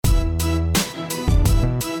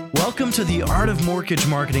Welcome to the Art of Mortgage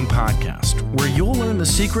Marketing podcast, where you'll learn the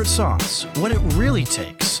secret sauce, what it really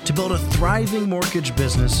takes to build a thriving mortgage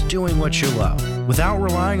business doing what you love, without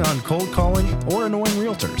relying on cold calling or annoying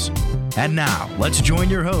realtors. And now, let's join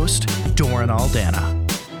your host, Doran Aldana.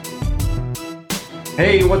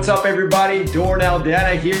 Hey, what's up, everybody? Doran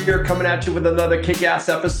Aldana here, coming at you with another kick-ass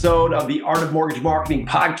episode of the Art of Mortgage Marketing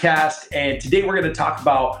podcast. And today we're going to talk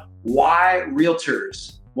about why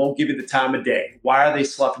realtors won't give you the time of day. Why are they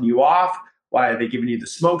sloughing you off? Why are they giving you the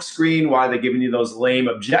smoke screen? Why are they giving you those lame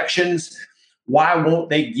objections? Why won't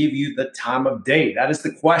they give you the time of day? That is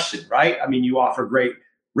the question, right? I mean, you offer great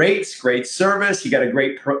rates, great service. You got a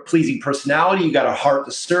great pleasing personality. You got a heart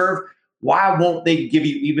to serve. Why won't they give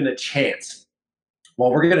you even a chance?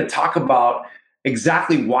 Well, we're going to talk about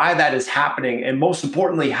exactly why that is happening, and most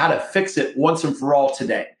importantly, how to fix it once and for all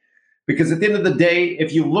today. Because at the end of the day,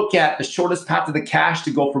 if you look at the shortest path to the cash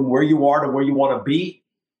to go from where you are to where you want to be,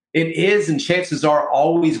 it is, and chances are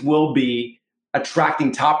always will be,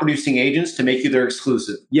 attracting top producing agents to make you their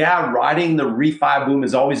exclusive. Yeah, riding the refi boom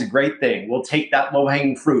is always a great thing. We'll take that low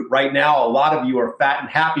hanging fruit. Right now, a lot of you are fat and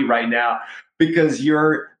happy right now because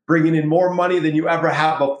you're bringing in more money than you ever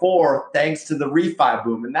have before thanks to the refi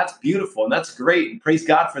boom. And that's beautiful and that's great. And praise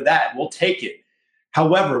God for that. We'll take it.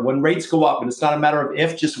 However, when rates go up, and it's not a matter of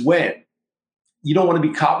if, just when, you don't want to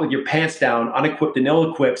be caught with your pants down, unequipped and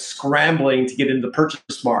ill-equipped, scrambling to get into the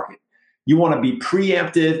purchase market. You want to be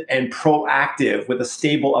preemptive and proactive with a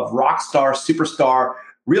stable of rock star, superstar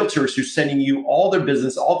realtors who are sending you all their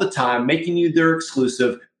business all the time, making you their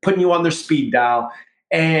exclusive, putting you on their speed dial,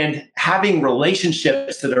 and having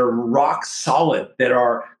relationships that are rock solid, that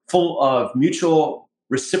are full of mutual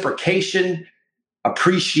reciprocation,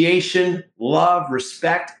 appreciation, love,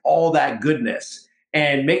 respect, all that goodness,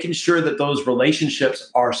 and making sure that those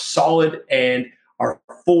relationships are solid and are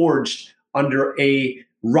forged under a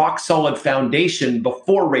rock solid foundation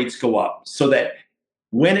before rates go up, so that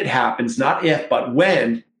when it happens, not if, but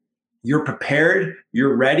when, you're prepared,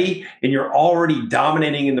 you're ready, and you're already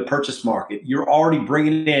dominating in the purchase market. You're already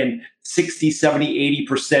bringing in 60, 70,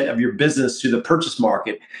 80% of your business to the purchase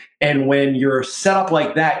market. And when you're set up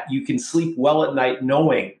like that, you can sleep well at night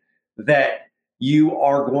knowing that you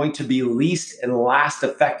are going to be least and last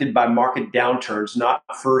affected by market downturns, not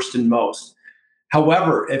first and most.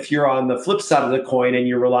 However, if you're on the flip side of the coin and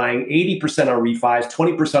you're relying 80% on refis,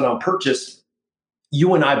 20% on purchase,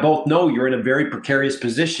 you and I both know you're in a very precarious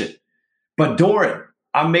position. But Doran,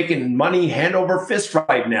 I'm making money hand over fist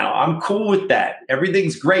right now. I'm cool with that.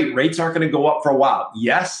 Everything's great. Rates aren't going to go up for a while.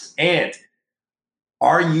 Yes, and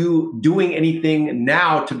are you doing anything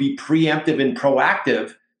now to be preemptive and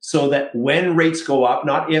proactive so that when rates go up,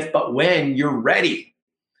 not if, but when, you're ready?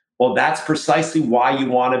 Well, that's precisely why you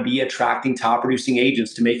want to be attracting top producing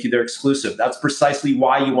agents to make you their exclusive. That's precisely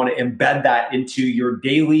why you want to embed that into your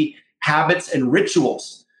daily habits and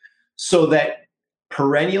rituals, so that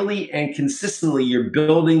perennially and consistently you're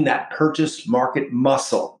building that purchase market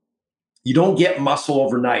muscle. You don't get muscle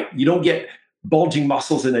overnight. You don't get bulging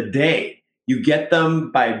muscles in a day. You get them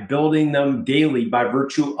by building them daily by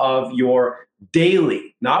virtue of your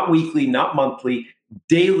daily, not weekly, not monthly,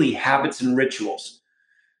 daily habits and rituals.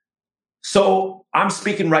 So I'm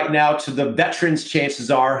speaking right now to the veterans, chances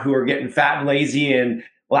are, who are getting fat and lazy and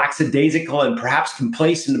lackadaisical and perhaps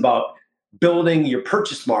complacent about building your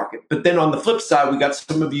purchase market. But then on the flip side, we got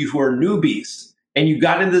some of you who are newbies, and you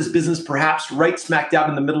got into this business perhaps right smack dab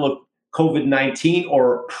in the middle of COVID-19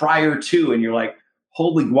 or prior to, and you're like,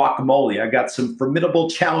 holy guacamole, I got some formidable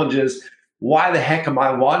challenges. Why the heck am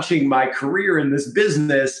I launching my career in this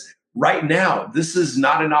business right now? This is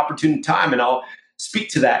not an opportune time. And I'll speak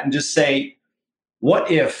to that and just say, what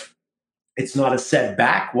if it's not a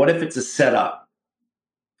setback? What if it's a setup?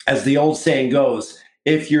 As the old saying goes,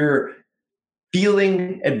 if you're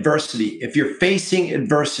feeling adversity, if you're facing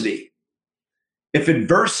adversity, if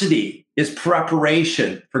adversity is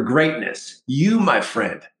preparation for greatness, you, my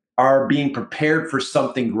friend, are being prepared for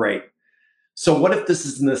something great. So what if this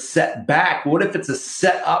isn't a setback? What if it's a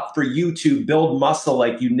setup for you to build muscle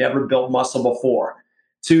like you never built muscle before,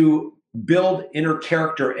 to build inner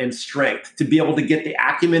character and strength, to be able to get the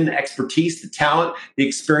acumen, the expertise, the talent, the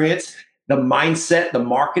experience, the mindset, the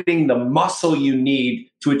marketing, the muscle you need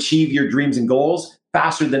to achieve your dreams and goals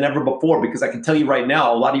faster than ever before? Because I can tell you right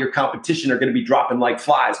now, a lot of your competition are going to be dropping like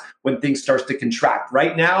flies when things start to contract.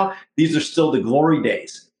 Right now, these are still the glory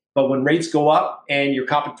days. But when rates go up and your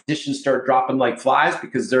competition start dropping like flies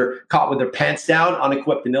because they're caught with their pants down,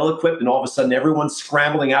 unequipped and ill-equipped, and all of a sudden everyone's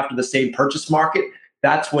scrambling after the same purchase market,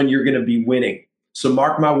 that's when you're going to be winning. So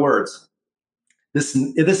mark my words. This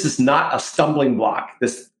is not a stumbling block,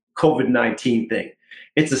 this COVID-19 thing.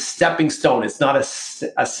 It's a stepping stone. It's not a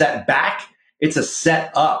setback. It's a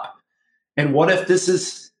set up. And what if this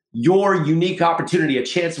is your unique opportunity, a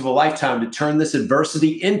chance of a lifetime to turn this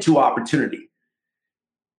adversity into opportunity?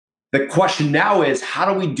 The question now is,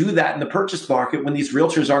 how do we do that in the purchase market when these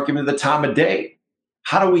realtors aren't given the time of day?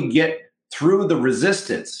 How do we get through the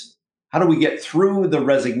resistance? How do we get through the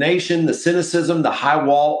resignation, the cynicism, the high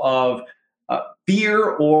wall of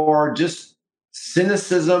fear, or just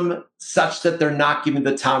cynicism such that they're not given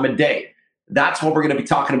the time of day? That's what we're going to be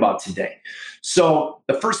talking about today. So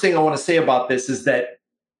the first thing I want to say about this is that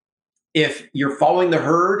if you're following the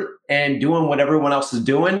herd and doing what everyone else is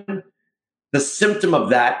doing, the symptom of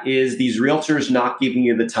that is these realtors not giving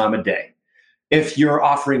you the time of day. If you're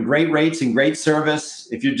offering great rates and great service,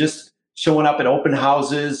 if you're just showing up at open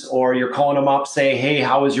houses, or you're calling them up saying, hey,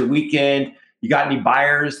 how was your weekend? You got any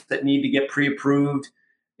buyers that need to get pre-approved?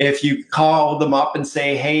 If you call them up and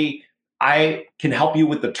say, hey, I can help you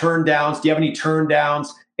with the turn downs. Do you have any turn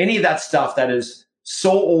downs? Any of that stuff that is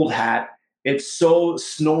so old hat, it's so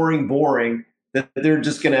snoring boring that they're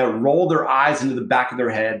just going to roll their eyes into the back of their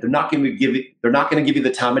head. They're not going to give you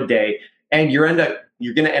the time of day, and you're going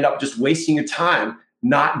to end up just wasting your time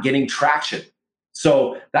not getting traction.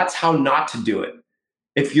 So that's how not to do it.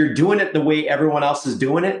 If you're doing it the way everyone else is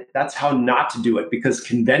doing it, that's how not to do it, because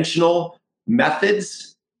conventional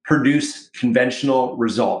methods produce conventional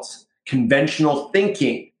results. Conventional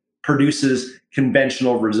thinking produces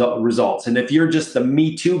conventional results. And if you're just the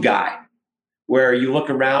Me Too guy, where you look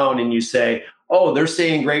around and you say, oh, they're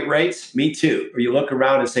saying great rates, me too. Or you look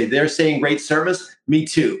around and say, they're saying great service, me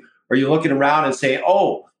too. Or you're looking around and say,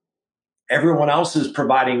 oh, everyone else is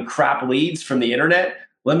providing crap leads from the internet.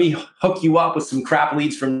 Let me hook you up with some crap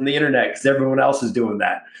leads from the internet because everyone else is doing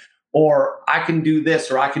that. Or I can do this,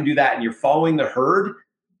 or I can do that. And you're following the herd.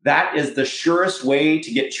 That is the surest way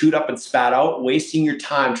to get chewed up and spat out, wasting your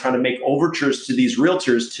time trying to make overtures to these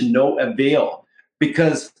realtors to no avail.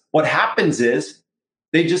 Because what happens is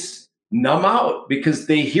they just numb out because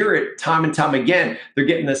they hear it time and time again. They're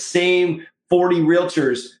getting the same 40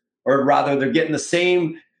 realtors, or rather they're getting the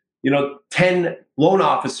same 10 loan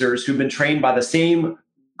officers who've been trained by the same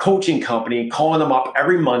coaching company, calling them up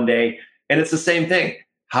every Monday. And it's the same thing.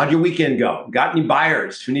 How'd your weekend go? Got any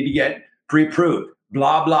buyers who need to get pre-approved?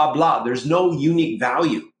 Blah, blah, blah. There's no unique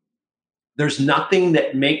value. There's nothing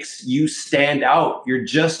that makes you stand out. You're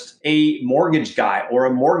just a mortgage guy or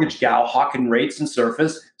a mortgage gal hawking rates and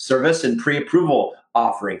service and pre-approval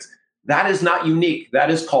offerings. That is not unique. That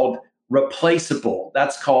is called replaceable.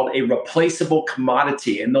 That's called a replaceable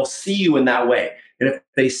commodity. And they'll see you in that way. And if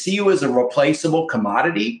they see you as a replaceable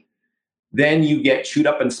commodity, then you get chewed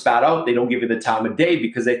up and spat out. They don't give you the time of day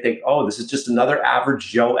because they think, oh, this is just another average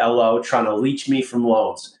Joe LO trying to leech me from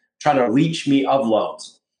loans, trying to leech me of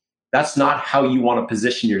loans. That's not how you want to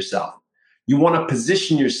position yourself. You want to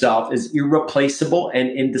position yourself as irreplaceable and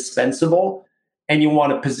indispensable. And you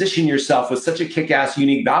want to position yourself with such a kick-ass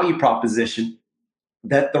unique value proposition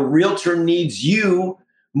that the realtor needs you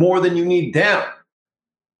more than you need them.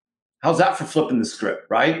 How's that for flipping the script,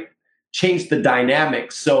 right? Change the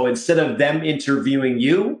dynamic. So instead of them interviewing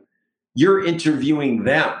you, you're interviewing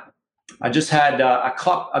them. I just had a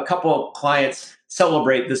couple of clients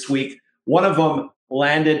celebrate this week. One of them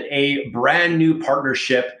landed a brand new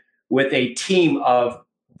partnership with a team of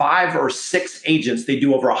 5 or 6 agents. They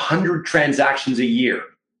do over 100 transactions a year.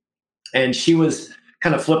 And she was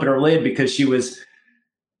kind of flipping her lid because she was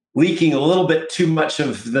leaking a little bit too much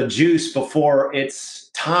of the juice before it's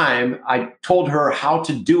time. I told her how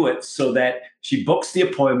to do it so that she books the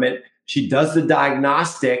appointment, she does the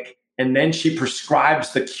diagnostic, and then she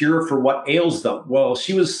prescribes the cure for what ails them. Well,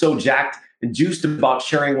 she was so jacked and juiced about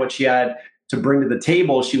sharing what she had to bring to the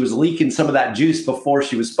table. She was leaking some of that juice before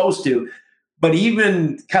she was supposed to. But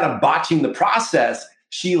even kind of botching the process,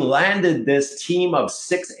 she landed this team of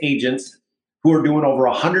 6 agents who are doing over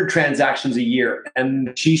 100 transactions a year.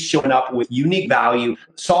 And she's showing up with unique value,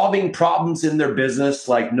 solving problems in their business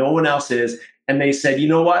like no one else is. And they said, you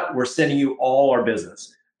know what? We're sending you all our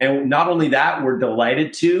business. And not only that, we're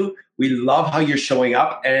delighted to. We love how you're showing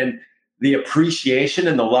up. And the appreciation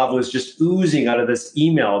and the love was just oozing out of this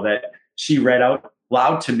email that she read out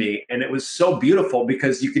loud to me. And it was so beautiful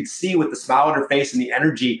because you could see with the smile on her face and the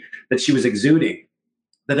energy that she was exuding,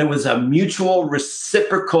 that it was a mutual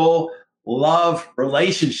reciprocal love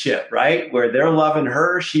relationship, right? Where they're loving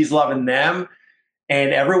her, she's loving them,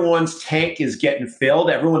 and everyone's tank is getting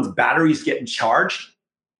filled, everyone's battery's getting charged.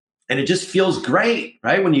 And it just feels great,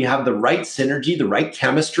 right? When you have the right synergy, the right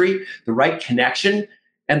chemistry, the right connection,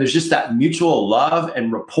 and there's just that mutual love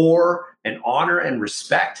and rapport and honor and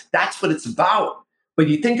respect. That's what it's about. But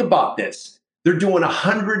you think about this. They're doing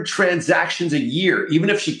 100 transactions a year. Even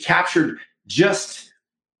if she captured just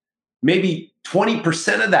maybe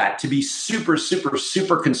 20% of that to be super, super,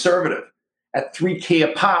 super conservative, at 3K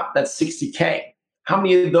a pop, that's 60K. How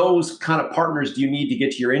many of those kind of partners do you need to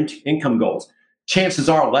get to your income goals? Chances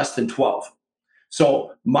are less than 12.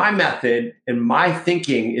 So my method and my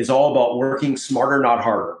thinking is all about working smarter, not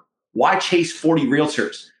harder. Why chase 40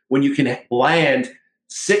 realtors when you can land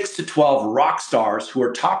 6 to 12 rock stars who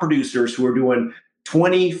are top producers who are doing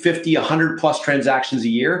 20, 50, 100 plus transactions a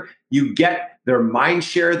year? You get their mind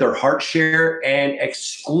share, their heart share, and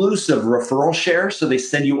exclusive referral share. So they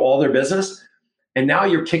send you all their business. And now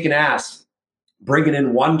you're kicking ass, bringing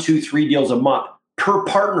in 1, 2, 3 deals a month per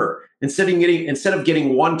partner instead of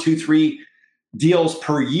getting 1, 2, 3 deals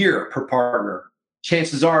per year per partner.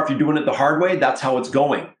 Chances are, if you're doing it the hard way, that's how it's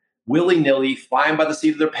going. Willy-nilly, flying by the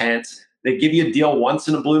seat of their pants. They give you a deal once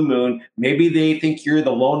in a blue moon. Maybe they think you're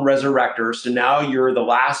the loan resurrector. So now you're the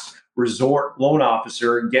last resort loan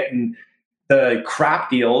officer getting the crap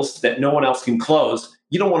deals that no one else can close.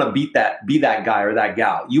 You don't want to be that guy or that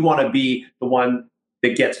gal. You want to be the one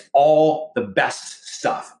that gets all the best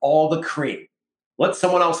stuff, all the cream. Let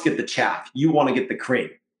someone else get the chaff. You want to get the cream.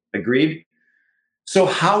 Agreed? So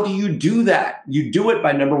how do you do that? You do it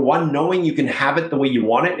by, number one, knowing you can have it the way you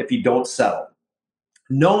want it if you don't settle.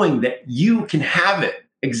 Knowing that you can have it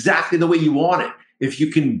exactly the way you want it if you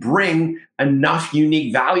can bring enough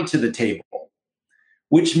unique value to the table,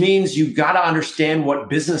 which means you've got to understand what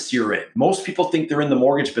business you're in. Most people think they're in the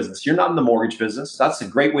mortgage business. You're not in the mortgage business. That's a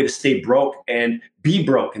great way to stay broke and be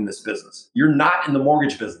broke in this business. You're not in the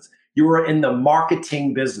mortgage business. You are in the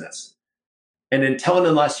marketing business. And until and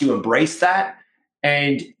unless you embrace that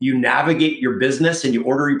and you navigate your business and you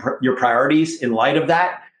order your priorities in light of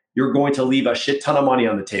that, you're going to leave a shit ton of money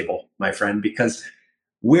on the table, my friend, because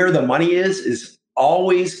where the money is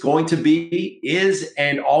always going to be, is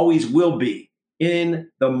and always will be in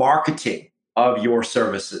the marketing of your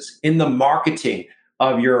services, in the marketing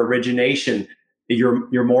of your origination,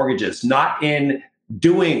 your mortgages, not in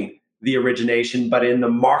doing the origination, but in the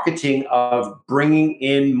marketing of bringing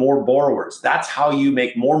in more borrowers. That's how you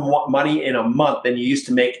make more money in a month than you used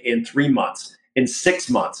to make in 3 months, in 6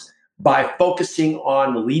 months, by focusing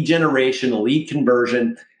on lead generation, lead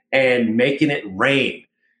conversion, and making it rain.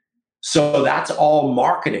 So that's all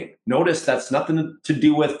marketing. Notice that's nothing to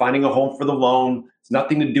do with finding a home for the loan. It's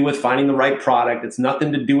nothing to do with finding the right product. It's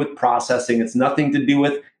nothing to do with processing. It's nothing to do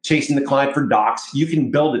with chasing the client for docs. You can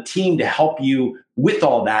build a team to help you with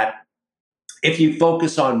all that if you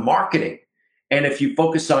focus on marketing. And if you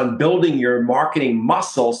focus on building your marketing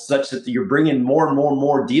muscles such that you're bringing more and more and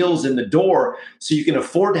more deals in the door so you can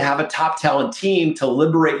afford to have a top talent team to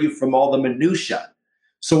liberate you from all the minutia.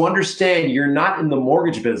 So understand, you're not in the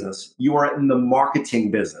mortgage business. You are in the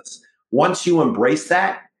marketing business. Once you embrace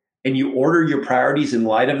that and you order your priorities in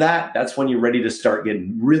light of that, that's when you're ready to start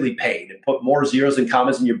getting really paid and put more zeros and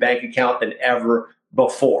commas in your bank account than ever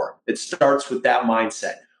before. It starts with that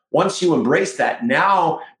mindset. Once you embrace that,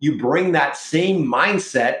 now you bring that same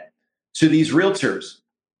mindset to these realtors.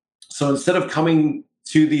 So instead of coming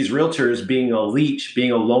to these realtors being a leech,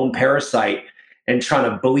 being a loan parasite, and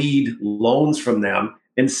trying to bleed loans from them,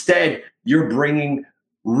 instead, you're bringing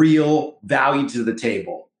real value to the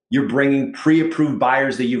table. You're bringing pre-approved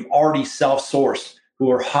buyers that you've already self-sourced,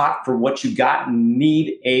 who are hot for what you got and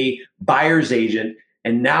need a buyer's agent.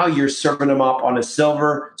 And now you're serving them up on a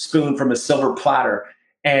silver spoon from a silver platter.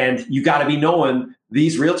 And you got to be knowing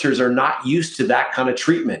these realtors are not used to that kind of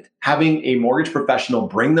treatment. Having a mortgage professional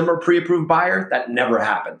bring them a pre-approved buyer, that never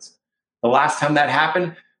happens. The last time that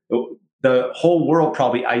happened, the whole world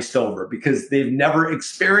probably iced over because they've never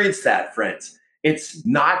experienced that, friends. It's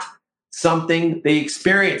not something they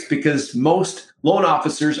experience because most loan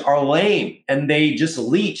officers are lame and they just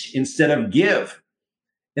leech instead of give.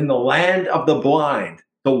 In the land of the blind,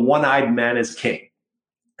 the one-eyed man is king.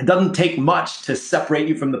 It doesn't take much to separate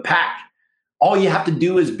you from the pack. All you have to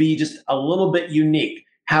do is be just a little bit unique,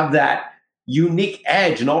 have that unique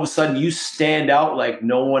edge, and all of a sudden you stand out like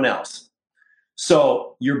no one else.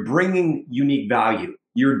 So you're bringing unique value.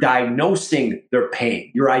 You're diagnosing their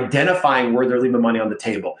pain. You're identifying where they're leaving money on the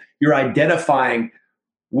table. You're identifying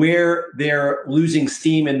where they're losing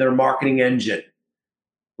steam in their marketing engine,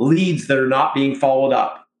 leads that are not being followed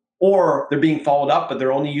up, or they're being followed up, but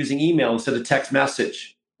they're only using email instead of text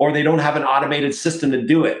message, or they don't have an automated system to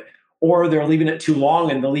do it, or they're leaving it too long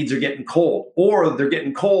and the leads are getting cold, or they're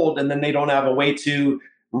getting cold and then they don't have a way to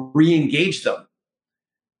re-engage them.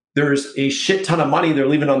 There's a shit ton of money they're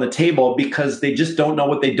leaving on the table because they just don't know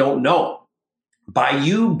what they don't know. By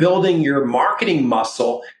you building your marketing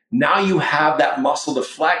muscle Now you have that muscle to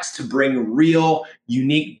flex to bring real,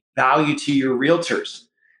 unique value to your realtors.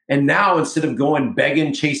 And now instead of going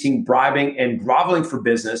begging, chasing, bribing, and groveling for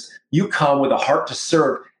business, you come with a heart to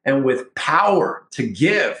serve and with power to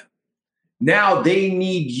give. Now they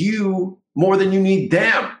need you more than you need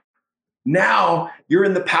them. Now you're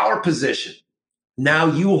in the power position. Now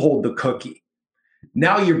you hold the cookie.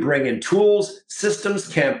 Now you're bringing tools, systems,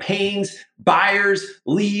 campaigns, buyers,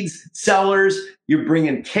 leads, sellers. You're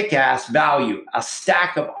bringing kick-ass value, a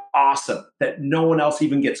stack of awesome that no one else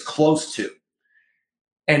even gets close to.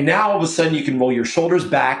 And now all of a sudden you can roll your shoulders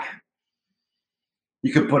back.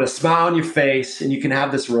 You can put a smile on your face and you can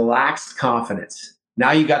have this relaxed confidence.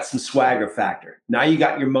 Now you got some swagger factor. Now you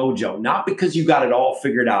got your mojo, not because you got it all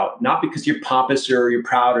figured out, not because you're pompous or you're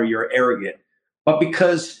proud or you're arrogant, but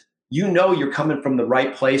because you know you're coming from the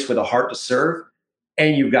right place with a heart to serve,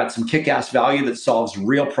 and you've got some kick-ass value that solves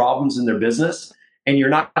real problems in their business, and you're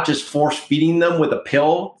not just force feeding them with a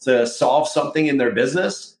pill to solve something in their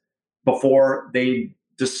business before they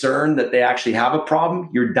discern that they actually have a problem.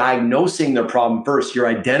 You're diagnosing their problem first. You're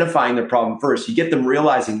identifying their problem first. You get them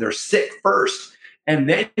realizing they're sick first, and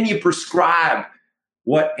then you prescribe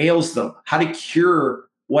what ails them, how to cure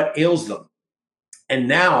what ails them. And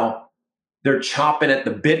now they're chomping at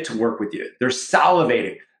the bit to work with you. They're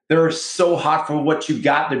salivating. They're so hot for what you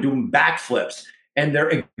got. They're doing backflips and they're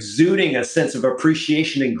exuding a sense of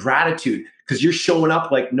appreciation and gratitude because you're showing up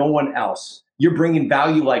like no one else. You're bringing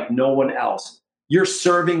value like no one else. You're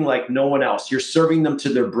serving like no one else. You're serving them to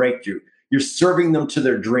their breakthrough. You're serving them to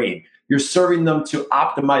their dream. You're serving them to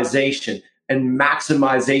optimization and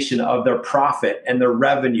maximization of their profit and their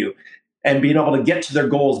revenue and being able to get to their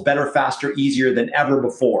goals better, faster, easier than ever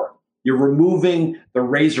before. You're removing the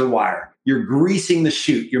razor wire. You're greasing the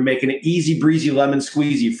chute. You're making it easy breezy lemon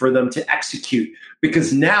squeezy for them to execute,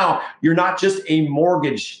 because now you're not just a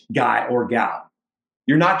mortgage guy or gal.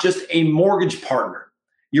 You're not just a mortgage partner.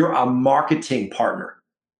 You're a marketing partner.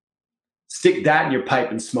 Stick that in your pipe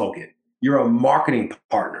and smoke it. You're a marketing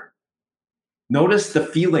partner. Notice the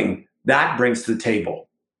feeling that brings to the table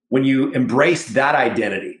when you embrace that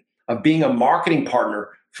identity of being a marketing partner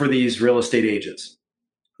for these real estate agents,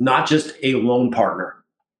 not just a loan partner.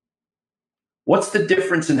 What's the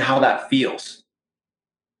difference in how that feels?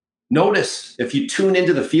 Notice, if you tune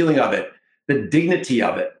into the feeling of it, the dignity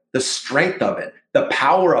of it, the strength of it, the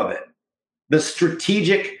power of it, the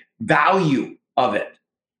strategic value of it.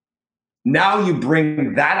 Now you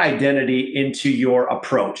bring that identity into your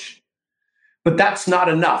approach. But that's not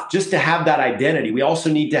enough. Just to have that identity, we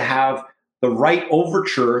also need to have the right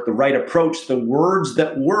overture, the right approach, the words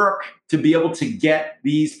that work to be able to get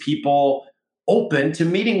these people open to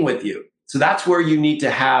meeting with you. So that's where you need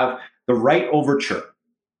to have the right overture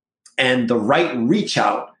and the right reach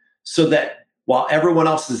out so that while everyone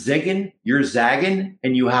else is zigging, you're zagging,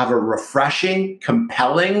 and you have a refreshing,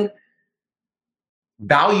 compelling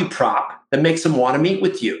value prop that makes them want to meet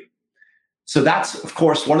with you. So that's, of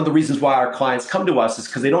course, one of the reasons why our clients come to us is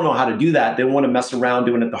because they don't know how to do that. They don't want to mess around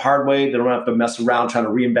doing it the hard way. They don't have to mess around trying to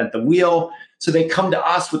reinvent the wheel. So they come to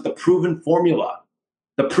us with the proven formula,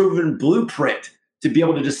 the proven blueprint to be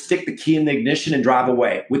able to just stick the key in the ignition and drive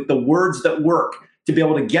away with the words that work, to be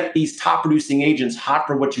able to get these top producing agents hot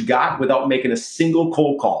for what you got without making a single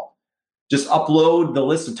cold call. Just upload the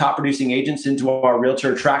list of top producing agents into our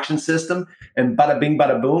realtor attraction system, and bada bing,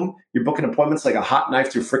 bada boom, you're booking appointments like a hot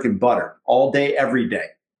knife through freaking butter all day, every day.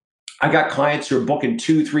 I got clients who are booking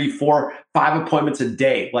 2, 3, 4, 5 appointments a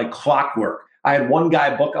day, like clockwork. I had one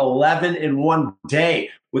guy book 11 in one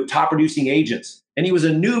day with top producing agents, and he was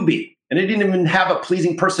a newbie, and he didn't even have a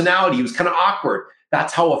pleasing personality. He was kind of awkward.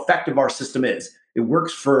 That's how effective our system is. It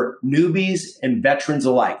works for newbies and veterans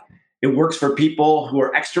alike. It works for people who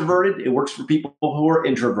are extroverted. It works for people who are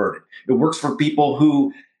introverted. It works for people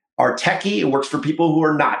who are techie. It works for people who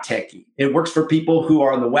are not techie. It works for people who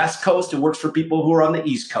are on the West Coast. It works for people who are on the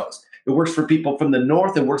East Coast. It works for people from the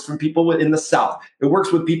North. It works for people in the South. It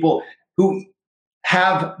works with people who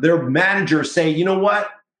have their managers say, you know what?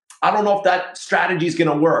 I don't know if that strategy is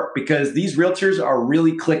going to work because these realtors are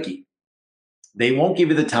really cliquey. They won't give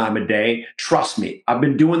you the time of day. Trust me. I've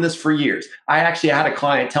been doing this for years. I actually had a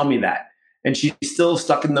client tell me that, and she's still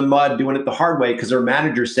stuck in the mud doing it the hard way because her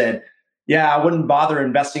manager said, yeah, I wouldn't bother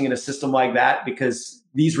investing in a system like that because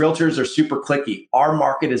these realtors are super cliquey. Our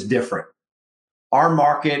market is different. Our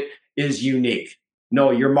market is unique. No,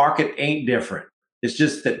 your market ain't different. It's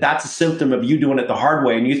just that that's a symptom of you doing it the hard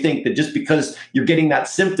way. And you think that just because you're getting that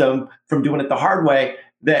symptom from doing it the hard way,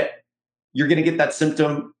 that you're going to get that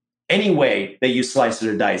symptom any way that you slice it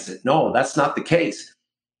or dice it. No, that's not the case.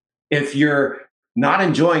 If you're not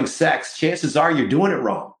enjoying sex, chances are you're doing it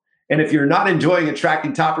wrong. And if you're not enjoying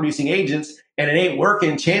attracting top producing agents and it ain't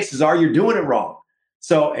working, chances are you're doing it wrong.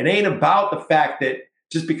 So it ain't about the fact that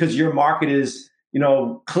just because your market is,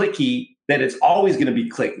 clicky, that it's always going to be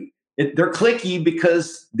clicky. They're clicky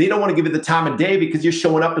because they don't want to give it the time of day because you're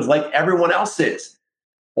showing up as like everyone else is.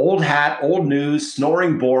 Old hat, old news,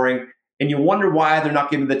 snoring, boring. And you wonder why they're not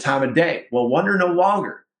giving the time of day. Well, wonder no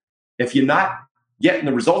longer. If you're not getting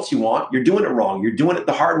the results you want, you're doing it wrong. You're doing it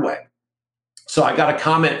the hard way. So I got a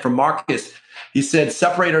comment from Marcus. He said,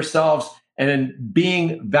 separate ourselves and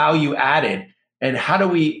being value added. And how do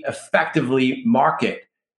we effectively market?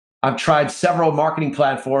 I've tried several marketing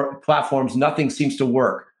platforms. Nothing seems to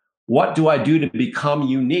work. What do I do to become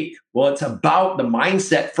unique? Well, it's about the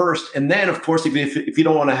mindset first. And then, of course, if you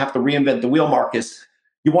don't want to have to reinvent the wheel, Marcus,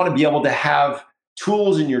 you want to be able to have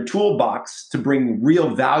tools in your toolbox to bring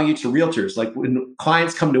real value to realtors. Like when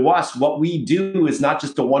clients come to us, what we do is not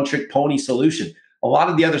just a one-trick pony solution. A lot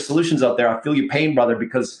of the other solutions out there, I feel your pain, brother,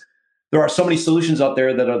 because there are so many solutions out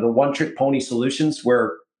there that are the one-trick pony solutions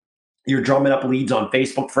where you're drumming up leads on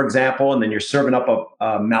Facebook, for example, and then you're serving up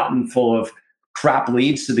a mountain full of crap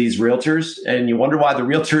leads to these realtors. And you wonder why the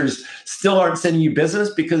realtors still aren't sending you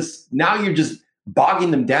business, because now you're just bogging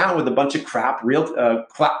them down with a bunch of crap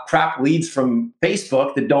leads from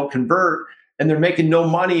Facebook that don't convert, and they're making no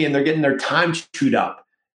money, and they're getting their time chewed up,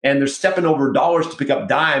 and they're stepping over dollars to pick up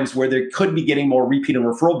dimes where they could be getting more repeat and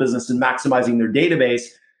referral business and maximizing their database.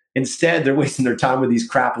 Instead, they're wasting their time with these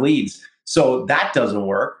crap leads. So that doesn't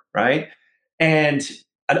work, right? And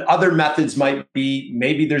other methods might be,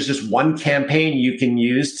 maybe there's just one campaign you can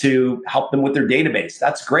use to help them with their database.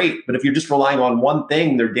 That's great. But if you're just relying on one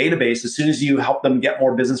thing, their database, as soon as you help them get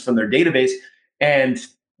more business from their database and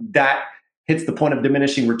that hits the point of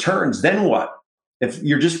diminishing returns, then what? If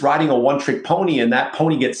you're just riding a one-trick pony and that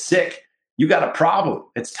pony gets sick, you got a problem.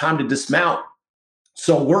 It's time to dismount.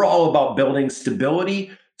 So we're all about building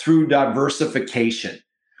stability through diversification,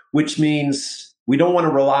 which means we don't want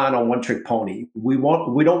to rely on a one-trick pony. We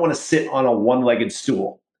don't want to sit on a one-legged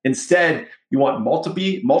stool. Instead, you want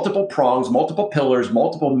multiple prongs, multiple pillars,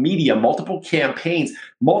 multiple media, multiple campaigns,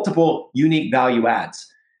 multiple unique value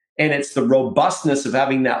adds. And it's the robustness of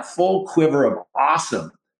having that full quiver of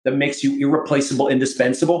awesome that makes you irreplaceable,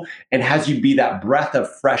 indispensable, and has you be that breath of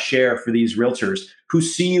fresh air for these realtors who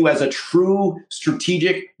see you as a true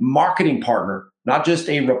strategic marketing partner, not just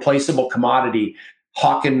a replaceable commodity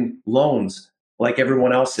hawking loans like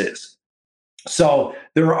everyone else is. So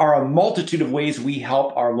there are a multitude of ways we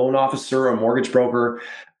help our loan officer, a mortgage broker,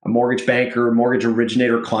 a mortgage banker, mortgage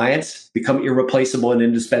originator clients become irreplaceable and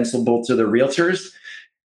indispensable to their realtors.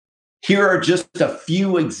 Here are just a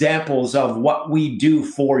few examples of what we do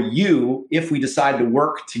for you if we decide to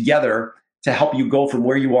work together to help you go from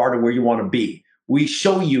where you are to where you want to be. We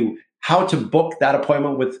show you how to book that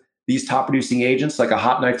appointment with these top producing agents like a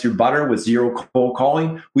hot knife through butter with zero cold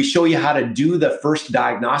calling. We show you how to do the first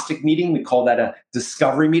diagnostic meeting. We call that a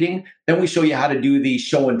discovery meeting. Then we show you how to do the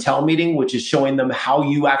show and tell meeting, which is showing them how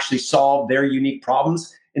you actually solve their unique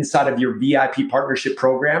problems inside of your VIP partnership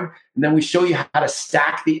program. And then we show you how to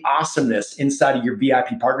stack the awesomeness inside of your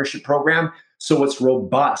VIP partnership program so it's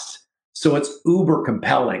robust, so it's uber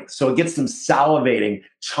compelling, so it gets them salivating,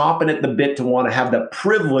 chomping at the bit to want to have the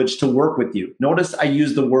privilege to work with you. Notice I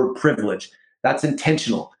use the word privilege. That's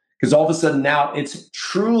intentional, because all of a sudden now it's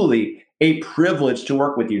truly a privilege to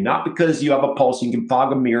work with you, not because you have a pulse, you can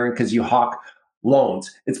fog a mirror, and because you hawk loans.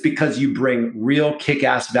 It's because you bring real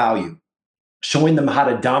kick-ass value. Showing them how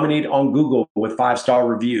to dominate on Google with 5-star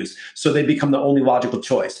reviews so they become the only logical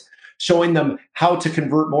choice. Showing them how to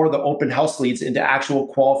convert more of the open house leads into actual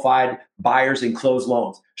qualified buyers and close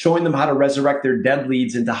loans. Showing them how to resurrect their dead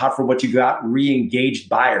leads into hot for what you got re-engaged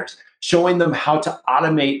buyers. Showing them how to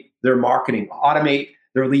automate their marketing, automate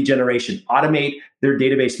their lead generation, automate their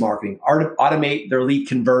database marketing, automate their lead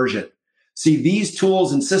conversion. See, these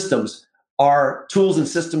tools and systems are tools and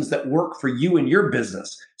systems that work for you and your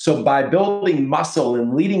business. So by building muscle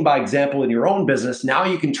and leading by example in your own business, now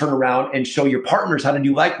you can turn around and show your partners how to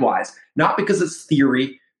do likewise. Not because it's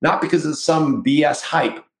theory, not because it's some BS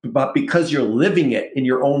hype, but because you're living it in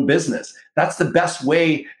your own business. That's the best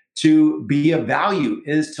way to be of value,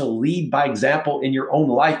 is to lead by example in your own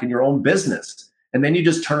life, in your own business. And then you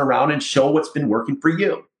just turn around and show what's been working for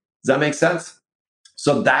you. Does that make sense?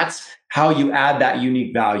 So that's how you add that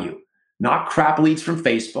unique value. Not crap leads from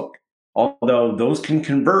Facebook, although those can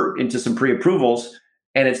convert into some pre-approvals,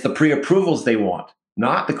 and it's the pre-approvals they want,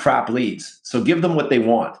 not the crap leads. So give them what they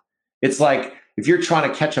want. It's like if you're trying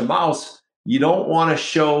to catch a mouse, you don't want to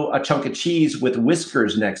show a chunk of cheese with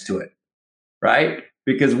whiskers next to it, right?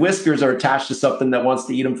 because whiskers are attached to something that wants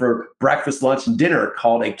to eat them for breakfast, lunch, and dinner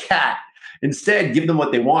called a cat. Instead, give them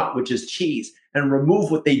what they want, which is cheese, and remove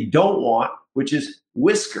what they don't want, which is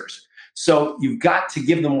whiskers. So you've got to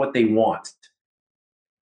give them what they want.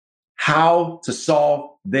 How to solve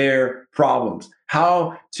their problems,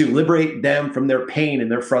 how to liberate them from their pain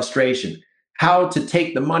and their frustration, how to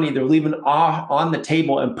take the money they're leaving on the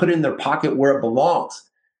table and put it in their pocket where it belongs.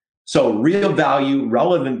 So real value,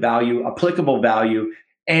 relevant value, applicable value,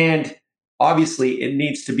 and obviously it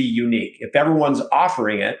needs to be unique. If everyone's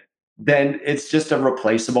offering it, then it's just a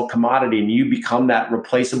replaceable commodity and you become that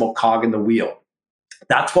replaceable cog in the wheel.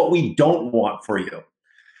 That's what we don't want for you.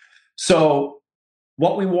 So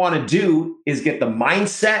what we want to do is get the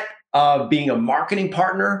mindset of being a marketing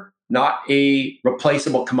partner, not a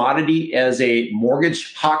replaceable commodity as a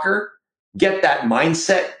mortgage hawker. Get that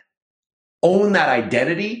mindset, own that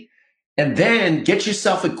identity, and then get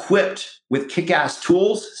yourself equipped with kick-ass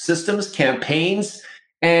tools, systems, campaigns,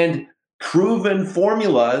 and proven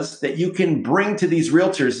formulas that you can bring to these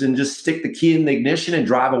realtors and just stick the key in the ignition and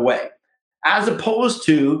drive away, as opposed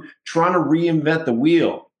to trying to reinvent the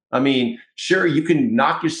wheel. I mean, sure, you can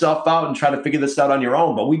knock yourself out and try to figure this out on your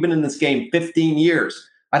own, but we've been in this game 15 years.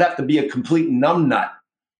 I'd have to be a complete numbnut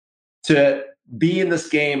to be in this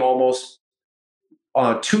game almost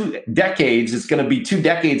 2 decades. It's going to be 2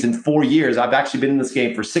 decades in 4 years. I've actually been in this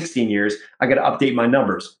game for 16 years. I got to update my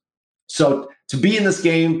numbers. So to be in this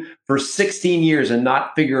game for 16 years and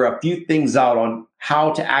not figure a few things out on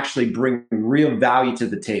how to actually bring real value to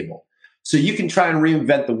the table. So you can try and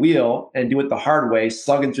reinvent the wheel and do it the hard way,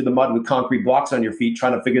 slugging through the mud with concrete blocks on your feet,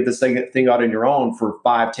 trying to figure this thing out on your own for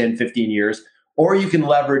 5, 10, 15 years. Or you can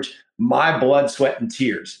leverage my blood, sweat, and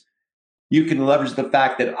tears. You can leverage the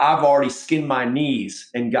fact that I've already skinned my knees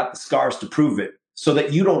and got the scars to prove it so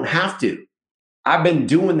that you don't have to. I've been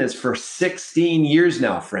doing this for 16 years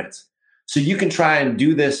now, friends. So you can try and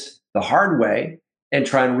do this the hard way and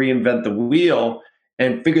try and reinvent the wheel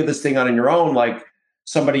and figure this thing out on your own, like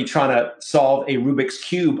somebody trying to solve a Rubik's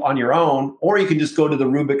Cube on your own, or you can just go to the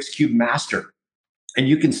Rubik's Cube master and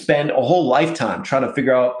you can spend a whole lifetime trying to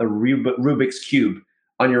figure out the Rubik's Cube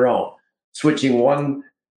on your own, switching one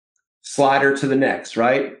slider to the next,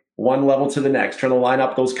 right? One level to the next, trying to line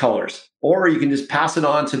up those colors. Or you can just pass it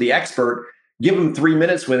on to the expert, give them 3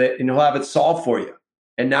 minutes with it, and he'll have it solved for you.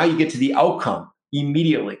 And now you get to the outcome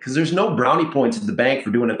immediately, because there's no brownie points at the bank for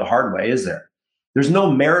doing it the hard way, is there? There's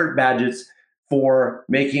no merit badges for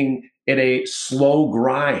making it a slow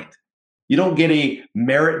grind. You don't get a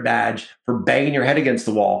merit badge for banging your head against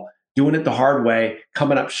the wall, doing it the hard way,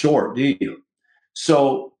 coming up short, do you?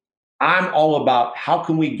 So I'm all about how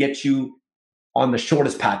can we get you on the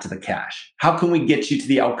shortest path to the cash? How can we get you to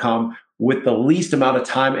the outcome with the least amount of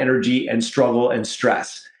time, energy, and struggle and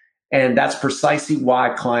stress? And that's precisely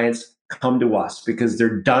why clients come to us, because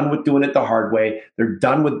they're done with doing it the hard way. They're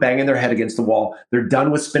done with banging their head against the wall. They're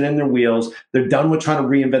done with spinning their wheels. They're done with trying to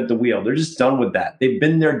reinvent the wheel. They're just done with that. They've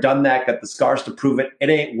been there, done that, got the scars to prove it. It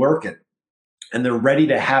ain't working. And they're ready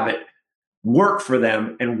to have it work for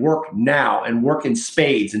them and work now and work in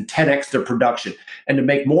spades and 10x their production and to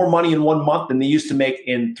make more money in 1 month than they used to make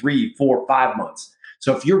in 3, 4, 5 months.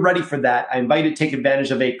 So if you're ready for that, I invite you to take advantage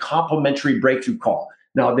of a complimentary breakthrough call.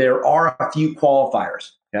 Now, there are a few qualifiers,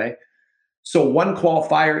 okay? So one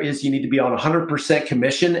qualifier is you need to be on 100%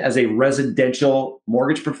 commission as a residential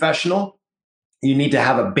mortgage professional. You need to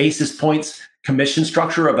have a basis points commission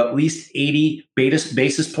structure of at least 80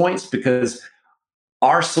 basis points, because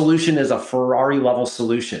our solution is a Ferrari level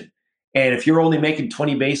solution. And if you're only making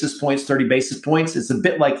 20 basis points, 30 basis points, it's a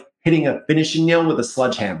bit like hitting a finishing nail with a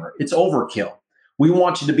sledgehammer. It's overkill. We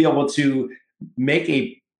want you to be able to make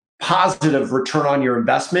a positive return on your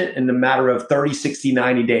investment in a matter of 30, 60,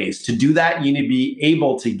 90 days. To do that, you need to be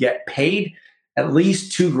able to get paid at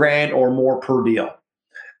least $2,000 or more per deal.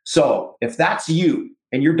 So if that's you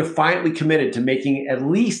and you're defiantly committed to making at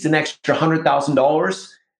least an extra $100,000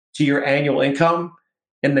 to your annual income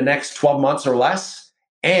in the next 12 months or less,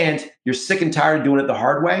 and you're sick and tired of doing it the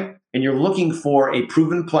hard way, and you're looking for a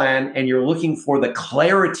proven plan, and you're looking for the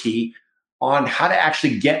clarity on how to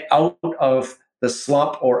actually get out of the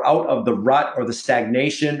slump or out of the rut or the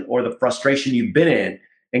stagnation or the frustration you've been in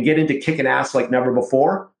and get into kicking ass like never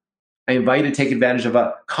before, I invite you to take advantage of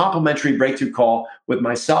a complimentary breakthrough call with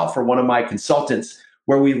myself or one of my consultants,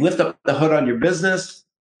 where we lift up the hood on your business.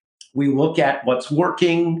 We look at what's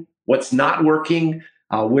working, what's not working,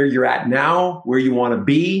 where you're at now, where you want to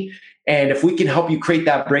be. And if we can help you create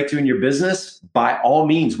that breakthrough in your business, by all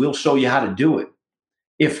means, we'll show you how to do it.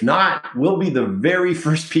 If not, we'll be the very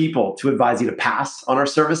first people to advise you to pass on our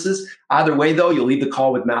services. Either way, though, you'll leave the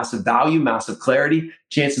call with massive value, massive clarity.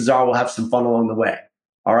 Chances are we'll have some fun along the way.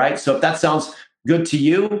 All right. So if that sounds good to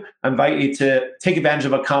you, I invite you to take advantage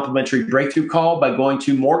of a complimentary breakthrough call by going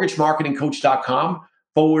to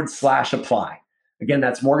mortgagemarketingcoach.com/apply. Again,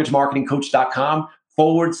 that's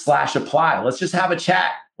mortgagemarketingcoach.com/apply. Let's just have a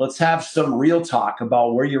chat. Let's have some real talk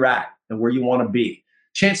about where you're at and where you want to be.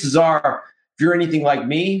 Chances are, if you're anything like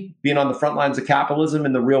me, being on the front lines of capitalism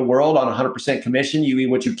in the real world on 100% commission, you eat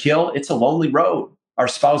what you kill, it's a lonely road. Our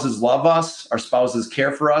spouses love us. Our spouses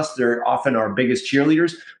care for us. They're often our biggest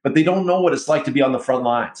cheerleaders, but they don't know what it's like to be on the front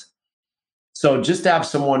lines. So just to have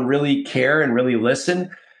someone really care and really listen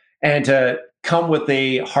and to come with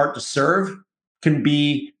a heart to serve can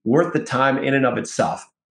be worth the time in and of itself.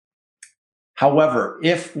 However,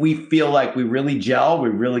 if we feel like we really gel, we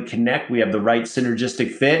really connect, we have the right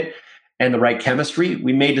synergistic fit and the right chemistry,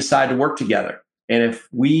 we may decide to work together. And if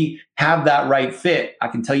we have that right fit, I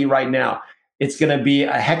can tell you right now, it's going to be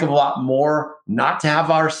a heck of a lot more not to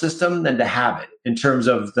have our system than to have it, in terms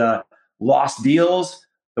of the lost deals,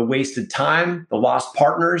 the wasted time, the lost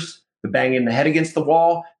partners, the banging the head against the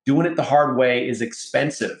wall. Doing it the hard way is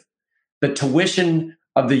expensive. The tuition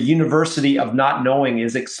of the university of not knowing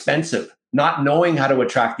is expensive. Not knowing how to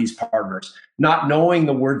attract these partners, not knowing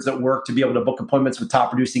the words that work to be able to book appointments with top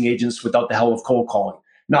producing agents without the hell of cold calling,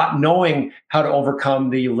 not knowing how to overcome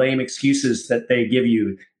the lame excuses that they give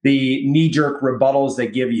you, the knee-jerk rebuttals they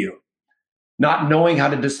give you, not knowing how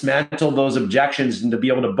to dismantle those objections and to be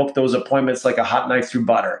able to book those appointments like a hot knife through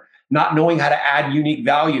butter, not knowing how to add unique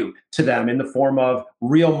value to them in the form of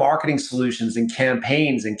real marketing solutions and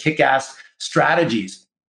campaigns and kick-ass strategies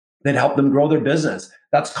that help them grow their business.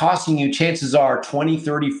 That's costing you, chances are, $20,000,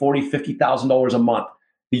 $30,000, $40,000, $50,000 a month.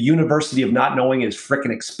 The university of not knowing is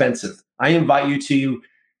freaking expensive. I invite you to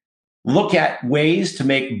look at ways to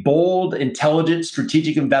make bold, intelligent,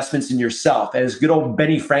 strategic investments in yourself. As good old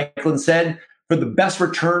Benny Franklin said, for the best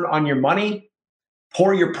return on your money,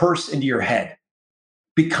 pour your purse into your head.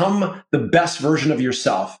 Become the best version of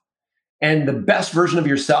yourself. And the best version of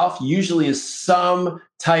yourself usually is some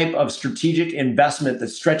type of strategic investment that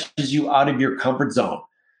stretches you out of your comfort zone.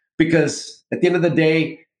 Because at the end of the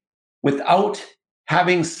day, without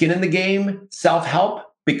having skin in the game, self-help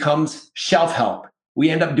becomes shelf-help.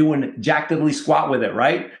 We end up doing jack diddly squat with it,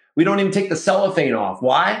 right? We don't even take the cellophane off.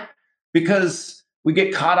 Why? Because we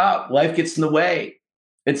get caught up. Life gets in the way.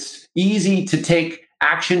 It's easy to take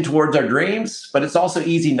action towards our dreams, but it's also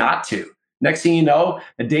easy not to. Next thing you know,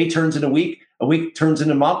 a day turns into a week turns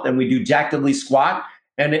into a month, and we do jack diddly squat.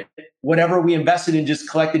 And whatever we invested in just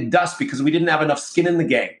collected dust because we didn't have enough skin in the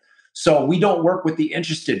game. So we don't work with the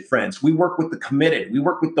interested friends. We work with the committed. We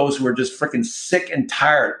work with those who are just freaking sick and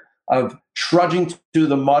tired of trudging through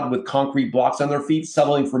the mud with concrete blocks on their feet,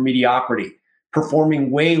 settling for mediocrity, performing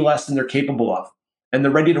way less than they're capable of. And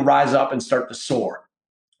they're ready to rise up and start to soar.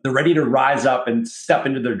 They're ready to rise up and step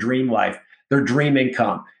into their dream life, their dream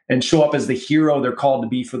income, and show up as the hero they're called to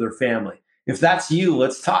be for their family. If that's you,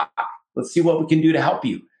 let's talk. Let's see what we can do to help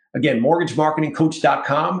you. Again,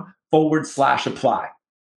 mortgagemarketingcoach.com/apply.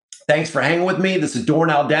 Thanks for hanging with me. This is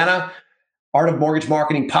Doran Aldana, Art of Mortgage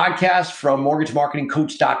Marketing podcast from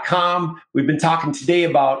mortgagemarketingcoach.com. We've been talking today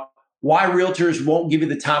about why realtors won't give you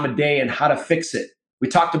the time of day and how to fix it. We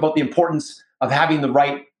talked about the importance of having the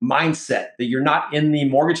right mindset, that you're not in the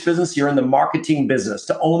mortgage business, you're in the marketing business,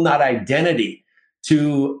 to own that identity,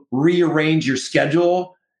 to rearrange your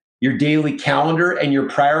schedule, your daily calendar, and your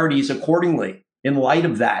priorities accordingly in light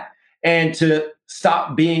of that, and to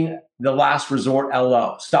stop being the last resort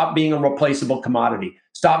LO, stop being a replaceable commodity,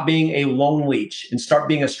 stop being a loan leech, and start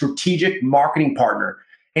being a strategic marketing partner.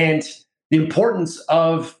 And the importance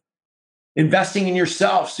of investing in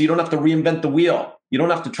yourself so you don't have to reinvent the wheel. You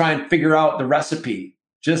don't have to try and figure out the recipe.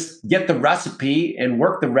 Just get the recipe and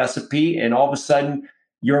work the recipe, and all of a sudden,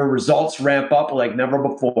 your results ramp up like never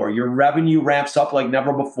before. Your revenue ramps up like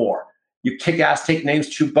never before. You kick ass, take names,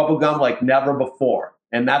 chew bubblegum like never before.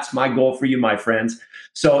 And that's my goal for you, my friends.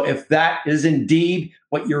 So if that is indeed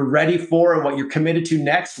what you're ready for and what you're committed to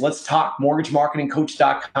next, let's talk.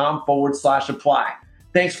 mortgagemarketingcoach.com/apply.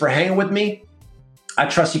 Thanks for hanging with me. I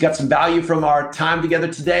trust you got some value from our time together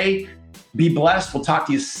today. Be blessed. We'll talk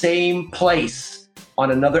to you same place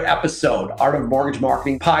on another episode, Art of Mortgage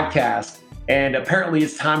Marketing podcast. And apparently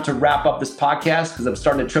it's time to wrap up this podcast because I'm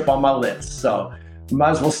starting to trip on my lips. So we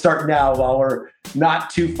might as well start now while we're not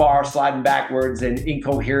too far sliding backwards and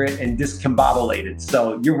incoherent and discombobulated.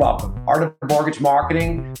 So you're welcome. Art of Mortgage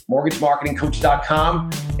Marketing, mortgagemarketingcoach.com,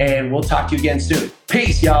 and we'll talk to you again soon.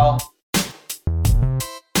 Peace, y'all.